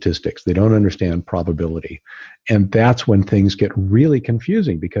understand statistics. They don't understand probability. And that's when things get really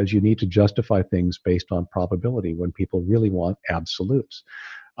confusing, because you need to justify things based on probability when people really want absolutes.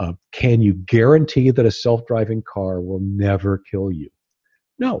 Can you guarantee that a self-driving car will never kill you?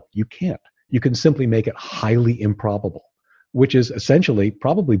 No, you can't. You can simply make it highly improbable, which is essentially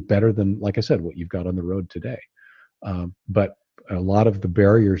probably better than, like I said, what you've got on the road today. But a lot of the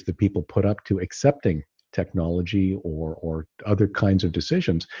barriers that people put up to accepting technology or other kinds of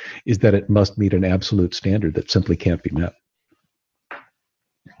decisions is that it must meet an absolute standard that simply can't be met.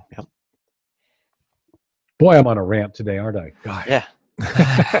 Yep. Boy, I'm on a rant today, aren't I? God. Yeah.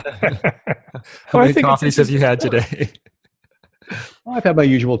 How many coffees have you had today? Well, I've had my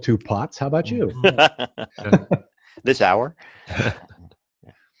usual 2 pots. How about you? This hour.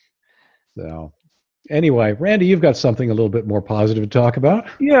 So, anyway, Randy, you've got something a little bit more positive to talk about.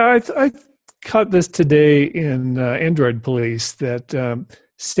 Yeah, I caught this today in Android Police that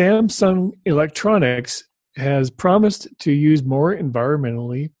Samsung Electronics has promised to use more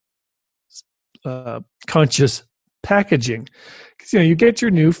environmentally conscious packaging. Because you get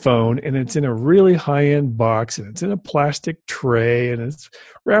your new phone and it's in a really high-end box and it's in a plastic tray and it's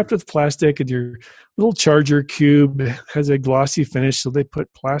wrapped with plastic, and your little charger cube has a glossy finish, so they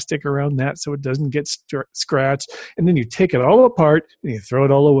put plastic around that so it doesn't get scratched. And then you take it all apart and you throw it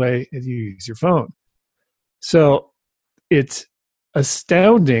all away and you use your phone. So it's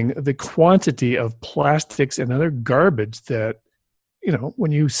astounding the quantity of plastics and other garbage that,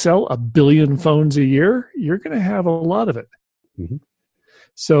 when you sell 1 billion phones a year, you're going to have a lot of it. Mm-hmm.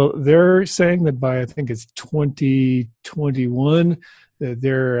 So they're saying that by, I think it's 2021, that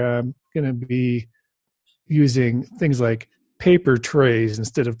they're going to be using things like paper trays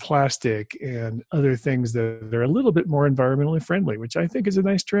instead of plastic and other things that are a little bit more environmentally friendly, which I think is a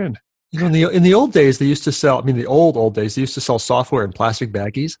nice trend. In the old days, they used to sell, the old days, they used to sell software in plastic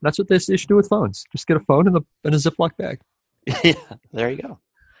baggies. That's what they should do with phones. Just get a phone in a Ziploc bag. Yeah, there you go.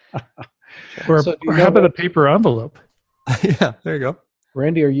 Or how about a paper envelope? Yeah, there you go.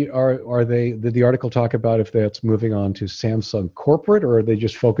 Randy, did the article talk about if that's moving on to Samsung corporate, or are they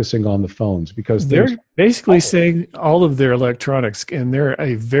just focusing on the phones? Because they're basically saying all of their electronics, and they're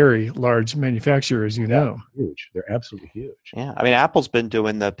a very large manufacturer, as you know. Huge. They're absolutely huge. Yeah, Apple's been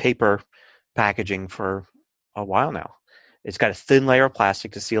doing the paper packaging for a while now. It's got a thin layer of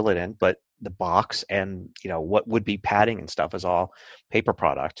plastic to seal it in, but the box and what would be padding and stuff is all paper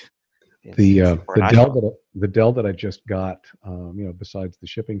product. The Dell that I just got, besides the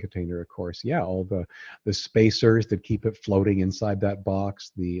shipping container, of course, all the spacers that keep it floating inside that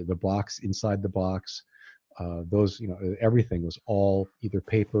box, the box inside the box, those, everything was all either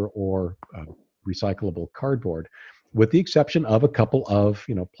paper or recyclable cardboard, with the exception of a couple of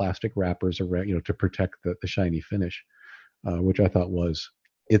plastic wrappers around, to protect the shiny finish, which I thought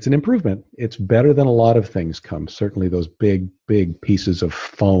it's an improvement. It's better than a lot of things come. Certainly those big pieces of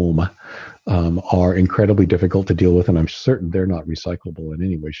foam are incredibly difficult to deal with, and I'm certain they're not recyclable in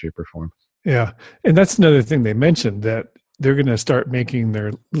any way, shape, or form. Yeah, and that's another thing they mentioned, that they're going to start making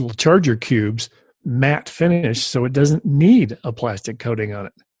their little charger cubes matte finish, so it doesn't need a plastic coating on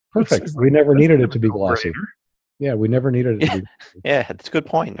it. Perfect. We never needed it to be glossy. Yeah, we never needed it to be glossy. Yeah, that's a good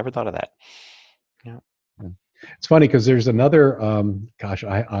point. Never thought of that. Yeah. It's funny because there's another,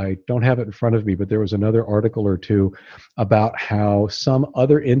 I don't have it in front of me, but there was another article or two about how some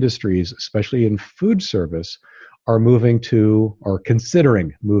other industries, especially in food service, are moving to, or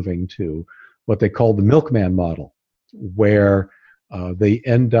considering moving to, what they call the milkman model, where they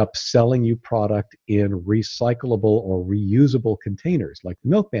end up selling you product in recyclable or reusable containers, like the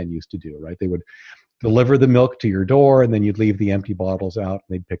milkman used to do, right? They would deliver the milk to your door, and then you'd leave the empty bottles out, and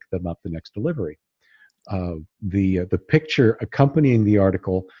they'd pick them up the next delivery. The picture accompanying the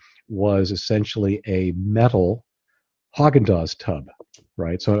article was essentially a metal Haagen-Dazs tub,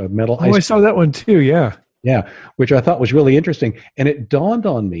 right? So a metal. I saw that one too. Yeah. Yeah, which I thought was really interesting, and it dawned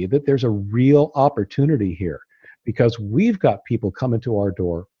on me that there's a real opportunity here, because we've got people coming to our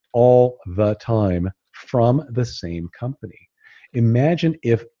door all the time from the same company. Imagine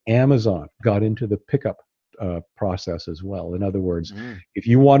if Amazon got into the pickup process as well. In other words, if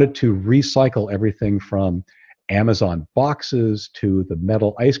you wanted to recycle everything from Amazon boxes to the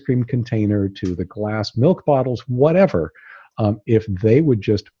metal ice cream container to the glass milk bottles, whatever, if they would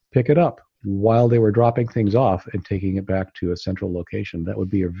just pick it up while they were dropping things off and taking it back to a central location, that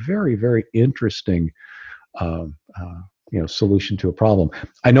would be a very, very interesting solution to a problem.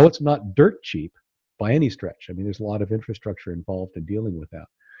 I know it's not dirt cheap by any stretch. I mean, there's a lot of infrastructure involved in dealing with that,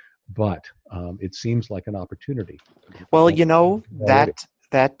 but it seems like an opportunity. Well, I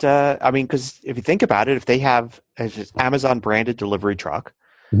mean, because if you think about it, if they have an Amazon branded delivery truck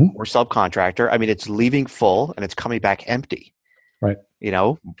or subcontractor, I mean, it's leaving full and it's coming back empty. Right.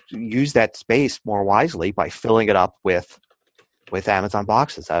 Use that space more wisely by filling it up with Amazon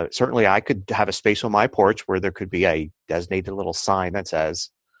boxes. Certainly, I could have a space on my porch where there could be a designated little sign that says,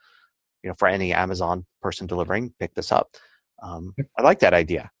 for any Amazon person delivering, pick this up. I like that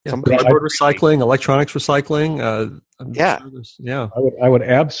idea. Yeah, cardboard recycling, electronics recycling. I would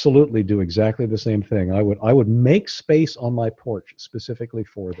absolutely do exactly the same thing. I would make space on my porch specifically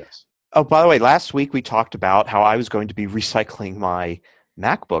for this. Oh, by the way, last week we talked about how I was going to be recycling my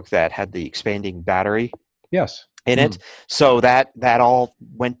MacBook that had the expanding battery. Yes. In it. So that all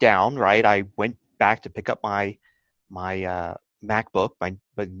went down, right? I went back to pick up my MacBook,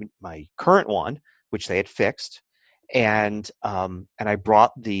 my current one, which they had fixed, and I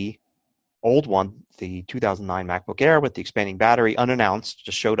brought the old one, the 2009 MacBook Air with the expanding battery, unannounced,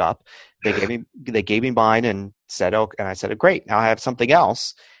 just showed up. They gave me mine and said, "Oh," and I said, "Great, now I have something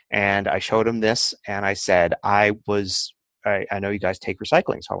else." And I showed them this, and I said, I know you guys take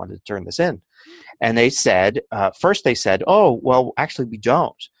recycling, so I wanted to turn this in. And they said, first they said, "Oh, well, actually we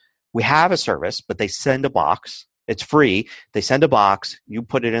don't. We have a service, but they send a box. It's free. They send a box. You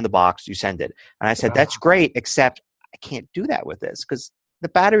put it in the box. You send it." And I said, "That's great, except I can't do that with this because the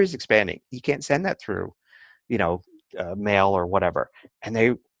battery is expanding. You can't send that through, mail or whatever." And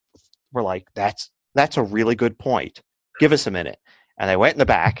they were like, that's a really good point. Give us a minute." And I went in the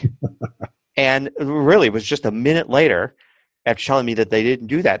back, and really it was just a minute later, after telling me that they didn't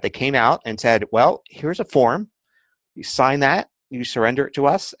do that, they came out and said, "Well, here's a form. You sign that, you surrender it to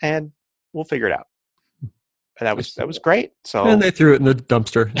us, and we'll figure it out." And that was great. So, and they threw it in the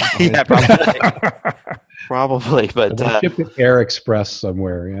dumpster. Yeah, probably. But shipped it Air Express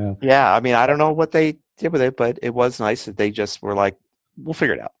somewhere. Yeah. Yeah. I mean, I don't know what they did with it, but it was nice that they just were like, "We'll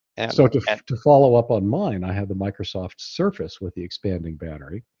figure it out." And, so to follow up on mine, I had the Microsoft Surface with the expanding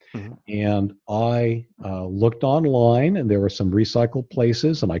battery. And I looked online, and there were some recycled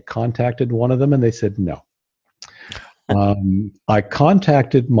places, and I contacted one of them, and they said no. I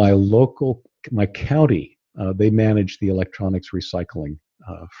contacted my county. They manage the electronics recycling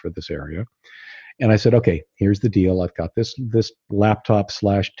for this area. And I said, "Okay, here's the deal. I've got this laptop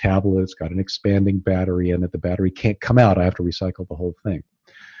 / tablet. It's got an expanding battery in it. The battery can't come out. I have to recycle the whole thing."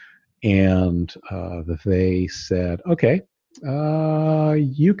 And they said, "Okay,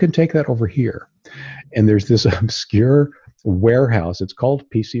 you can take that over here." And there's this obscure warehouse. It's called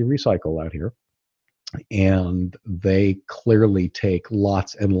PC Recycle out here. And they clearly take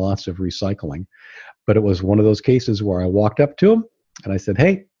lots and lots of recycling. But it was one of those cases where I walked up to them and I said,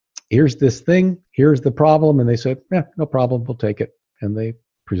 "Hey, here's this thing. Here's the problem." And they said, "Yeah, no problem. We'll take it." And they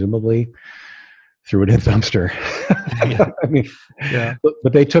presumably threw it in the dumpster. I mean,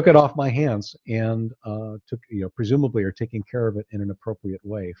 but they took it off my hands and presumably are taking care of it in an appropriate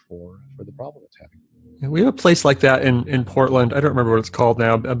way for the problem it's having. Yeah, we have a place like that in Portland. I don't remember what it's called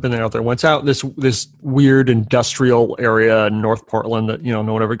now. I've been out there once. Out this weird industrial area in North Portland that no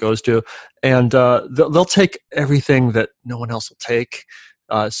one ever goes to, and they'll take everything that no one else will take.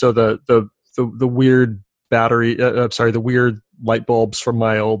 So the weird battery, the weird light bulbs from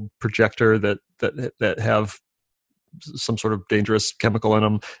my old projector that have some sort of dangerous chemical in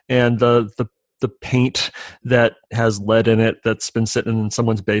them, and the paint that has lead in it that's been sitting in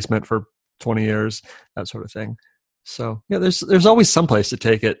someone's basement for 20 years, that sort of thing. So yeah, there's always some place to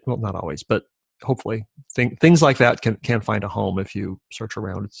take it. Well, not always, but hopefully things like that can find a home if you search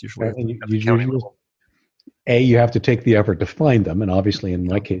around. It's usually you have to take the effort to find them, and obviously in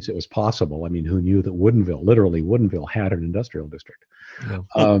my case it was possible. I mean, who knew that Woodinville had an industrial district?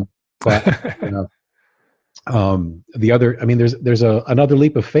 Yeah. But the other, I mean, there's another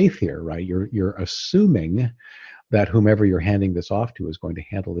leap of faith here, right? You're assuming that whomever you're handing this off to is going to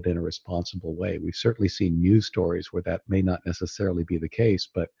handle it in a responsible way. We've certainly seen news stories where that may not necessarily be the case,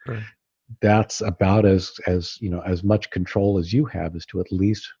 but that's about as much control as you have as to at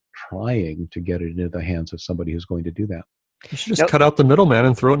least trying to get it into the hands of somebody who's going to do that. You should just cut out the middleman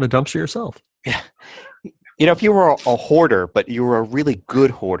and throw it in a dumpster yourself. Yeah. If you were a hoarder, but you were a really good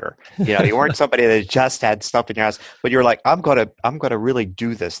hoarder, you weren't somebody that just had stuff in your house, but you're like, I'm gonna really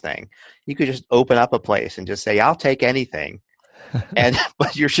do this thing. You could just open up a place and just say, "I'll take anything,"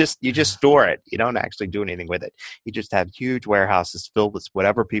 but you just store it. You don't actually do anything with it. You just have huge warehouses filled with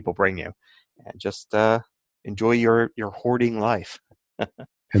whatever people bring you, and just enjoy your hoarding life.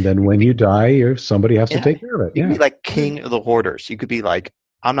 And then when you die, somebody has to Yeah. take care of it. You Yeah. could be like king of the hoarders. You could be like,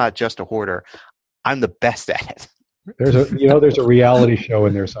 I'm not just a hoarder. I'm the best at it. There's a reality show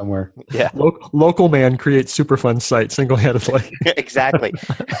in there somewhere. Yeah, Local man creates Superfund site single-handedly. exactly.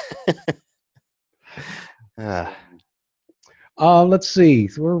 Let's see.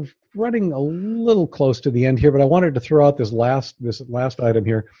 We're running a little close to the end here, but I wanted to throw out this last item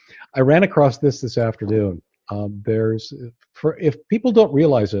here. I ran across this afternoon. If people don't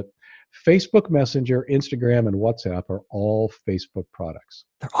realize it, Facebook Messenger, Instagram, and WhatsApp are all Facebook products.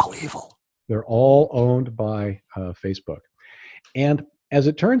 They're all evil. They're all owned by Facebook. And as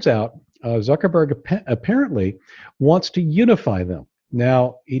it turns out, Zuckerberg apparently wants to unify them.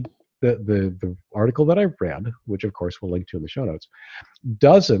 Now, the article that I read, which of course we'll link to in the show notes,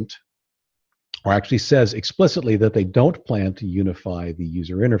 doesn't, or actually says explicitly that they don't plan to unify the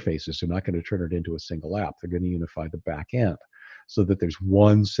user interfaces. They're not going to turn it into a single app. They're going to unify the back end so that there's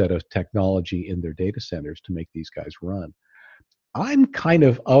one set of technology in their data centers to make these guys run. I'm kind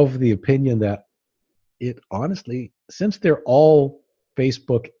of the opinion that it honestly, since they're all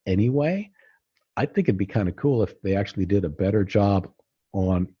Facebook anyway, I think it'd be kind of cool if they actually did a better job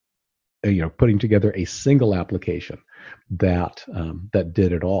on putting together a single application that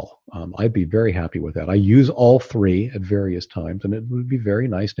did it all. I'd be very happy with that. I use all three at various times, and it would be very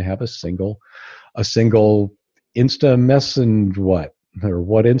nice to have a single Insta Message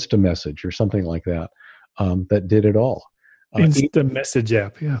Insta Message or something like that that did it all. Insta Message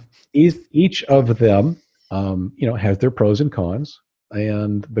app, yeah. Each of them, has their pros and cons,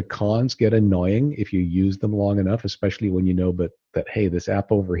 and the cons get annoying if you use them long enough, especially when you know that hey, this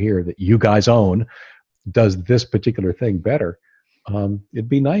app over here that you guys own does this particular thing better. It'd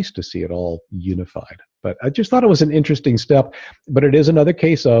be nice to see it all unified. But I just thought it was an interesting step. But it is another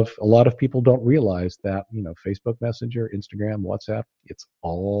case of a lot of people don't realize that Facebook Messenger, Instagram, WhatsApp, it's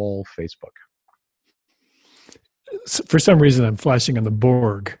all Facebook. For some reason, I'm flashing on the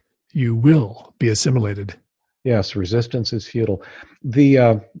Borg. You will be assimilated. Yes, resistance is futile.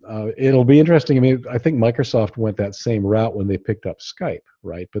 It'll be interesting. I mean, I think Microsoft went that same route when they picked up Skype,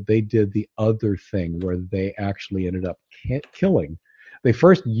 right? But they did the other thing where they actually ended up killing. They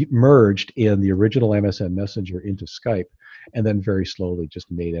first merged in the original MSN Messenger into Skype, and then very slowly just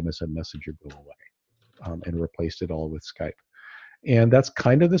made MSN Messenger go away and replaced it all with Skype. And that's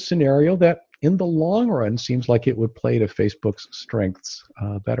kind of the scenario that, in the long run, seems like it would play to Facebook's strengths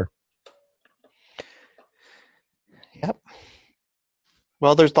better. Yep.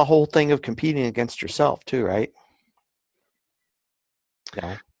 Well, there's the whole thing of competing against yourself too, right?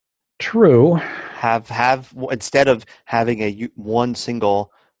 Yeah. True. Have instead of having one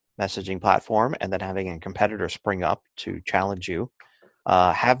single messaging platform and then having a competitor spring up to challenge you,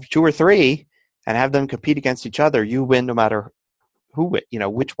 have two or three and have them compete against each other. You win no matter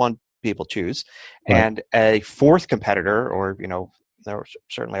which one people choose. Right. And a fourth competitor, or there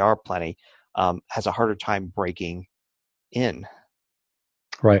certainly are plenty, has a harder time breaking in.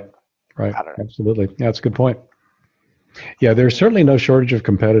 Right. Absolutely. Yeah, that's a good point. Yeah, there's certainly no shortage of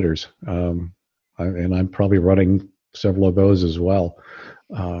competitors. And I'm probably running several of those as well,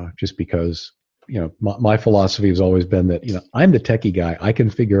 just because, my philosophy has always been that, I'm the techie guy. I can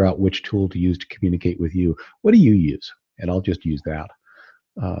figure out which tool to use to communicate with you. What do you use? And I'll just use that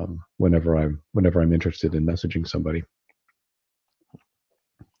whenever I'm interested in messaging somebody.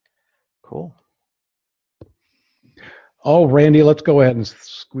 Cool. Oh, Randy, let's go ahead and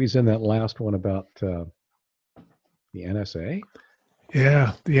squeeze in that last one about the NSA.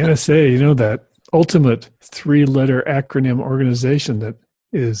 Yeah, the NSA, that ultimate 3-letter acronym organization that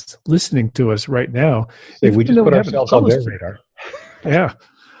is listening to us right now. We just put ourselves on their radar. Yeah.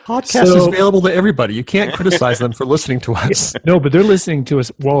 Podcast is available to everybody. You can't criticize them for listening to us. No, but they're listening to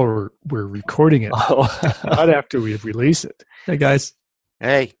us while we're recording it, not after we release it. Hey, guys.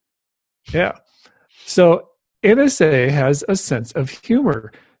 Hey. Yeah. So NSA has a sense of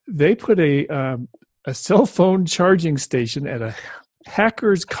humor. They put a cell phone charging station at a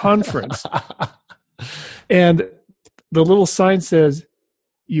hackers conference, and the little sign says,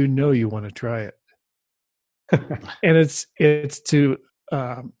 you want to try it. And it's to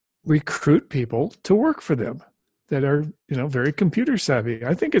recruit people to work for them that are very computer savvy.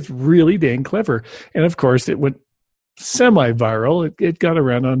 I think it's really dang clever. And of course, it went semi-viral. It got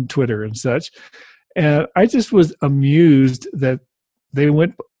around on Twitter and such. And I just was amused that they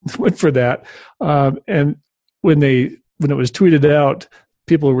went for that. And when it was tweeted out,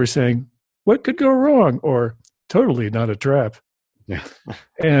 people were saying, "What could go wrong?" or "Totally not a trap." Yeah.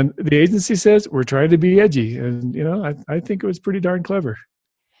 And the agency says we're trying to be edgy, and I think it was pretty darn clever.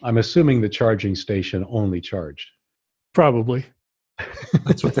 I'm assuming the charging station only charged. Probably.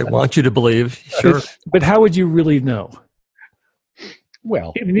 That's what they want you to believe. Sure. But how would you really know?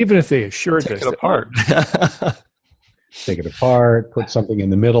 Well, Even if they assured Take us. it apart. take it apart, put something in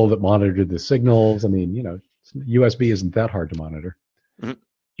the middle that monitored the signals. I mean, USB isn't that hard to monitor.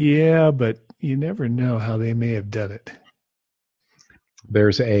 Yeah, but you never know how they may have done it.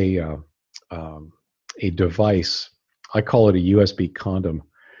 There's a device, I call it a USB condom,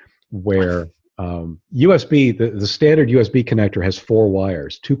 where USB, the standard USB connector has 4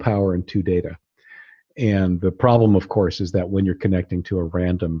 wires, 2 power and 2 data. And the problem, of course, is that when you're connecting to a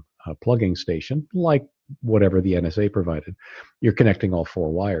random plugging station, like whatever the NSA provided, you're connecting all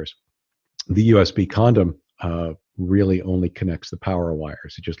 4 wires. The USB condom really only connects the power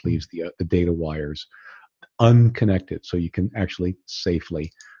wires. It just leaves the data wires unconnected, so you can actually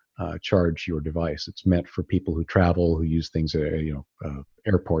safely charge your device. It's meant for people who travel, who use things at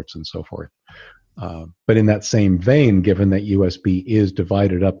airports and so forth. But in that same vein, given that USB is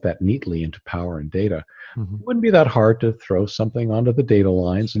divided up that neatly into power and data, it wouldn't be that hard to throw something onto the data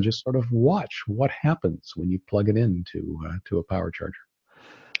lines and just sort of watch what happens when you plug it into to a power charger.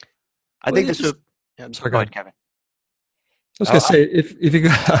 I think this is. Sorry, go ahead, Kevin. I was going to say, if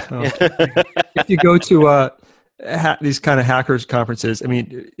you go to these kind of hackers conferences, I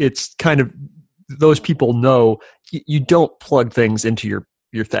mean, it's kind of, those people know you don't plug things into your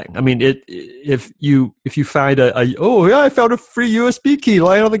thing. I mean, if you find I found a free USB key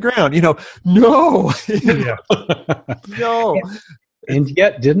lying on the ground, no, no. And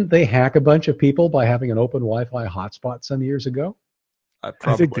yet, didn't they hack a bunch of people by having an open Wi-Fi hotspot some years ago?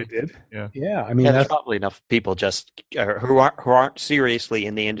 I think they did. Yeah. I mean, there's probably enough people just who aren't seriously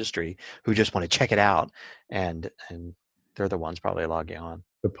in the industry who just want to check it out, and they're the ones probably logging on.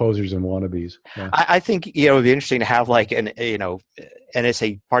 The posers and wannabes. Yeah. I think it'd be interesting to have like an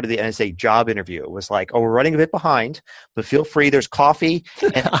NSA part of the NSA job interview. It was like, we're running a bit behind, but feel free. There's coffee,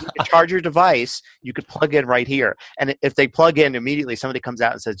 and you can charge your device. You could plug in right here, and if they plug in immediately, somebody comes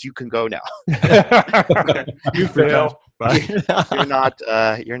out and says, "You can go now." You fail. You're not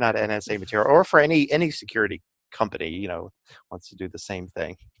NSA material, or for any security company, wants to do the same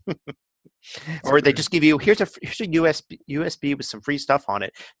thing. Or they just give you here's a USB with some free stuff on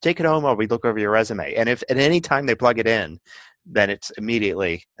it. Take it home while we look over your resume. And if at any time they plug it in, then it's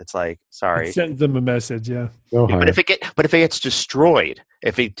like, sorry. It sends them a message, yeah. But if it gets destroyed,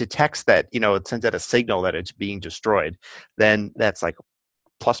 if it detects that it sends out a signal that it's being destroyed, then that's like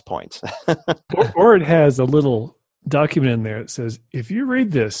plus points. or it has a little document in there that says, if you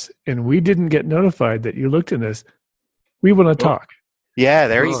read this and we didn't get notified that you looked in this, we want to talk. Yeah,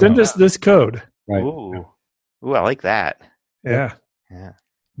 there you go. Send us this code. Right. Ooh, I like that. Yeah.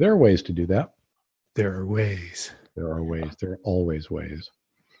 There are ways to do that. There are ways. There are ways. There are always ways.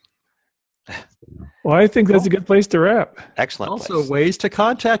 Well, I think that's a good place to wrap. Excellent. Also, ways to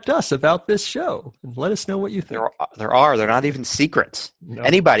contact us about this show and let us know what you think. There are. They're not even secrets. No.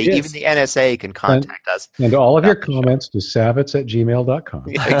 Anybody, even the NSA, can contact us. And all of your comments to savitz@gmail.com.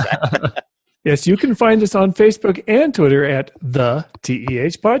 Exactly. Yes, you can find us on Facebook and Twitter at the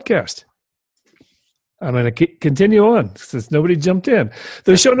TEH Podcast. I'm going to continue on since nobody jumped in.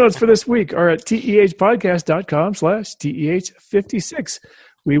 The show notes for this week are at tehpodcast.com/TEH56.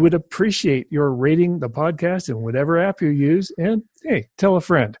 We would appreciate your rating the podcast in whatever app you use. And hey, tell a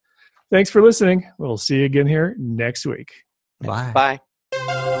friend. Thanks for listening. We'll see you again here next week. Bye. Bye.